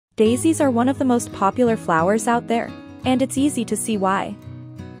Daisies are one of the most popular flowers out there, and it's easy to see why.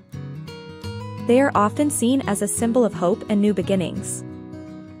 They are often seen as a symbol of hope and new beginnings.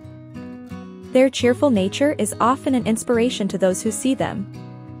 Their cheerful nature is often an inspiration to those who see them.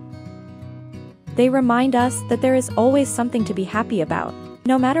 They remind us that there is always something to be happy about,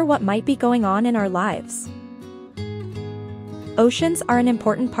 no matter what might be going on in our lives. Oceans are an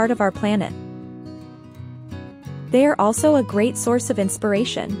important part of our planet. They are also a great source of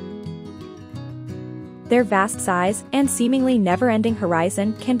inspiration. Their vast size and seemingly never-ending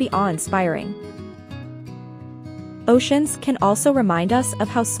horizon can be awe-inspiring. Oceans can also remind us of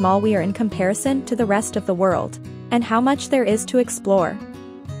how small we are in comparison to the rest of the world, and how much there is to explore.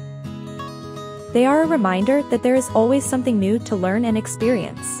 They are a reminder that there is always something new to learn and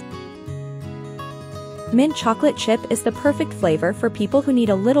experience. Mint chocolate chip is the perfect flavor for people who need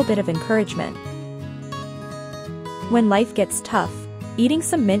a little bit of encouragement. When life gets tough, eating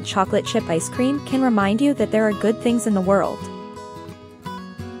some mint chocolate chip ice cream can remind you that there are good things in the world.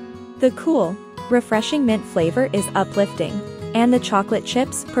 The cool, refreshing mint flavor is uplifting, and the chocolate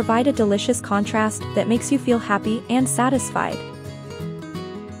chips provide a delicious contrast that makes you feel happy and satisfied.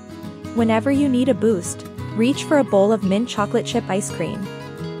 Whenever you need a boost, reach for a bowl of mint chocolate chip ice cream.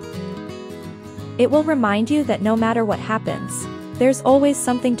 It will remind you that no matter what happens, there's always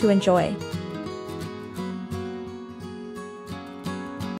something to enjoy.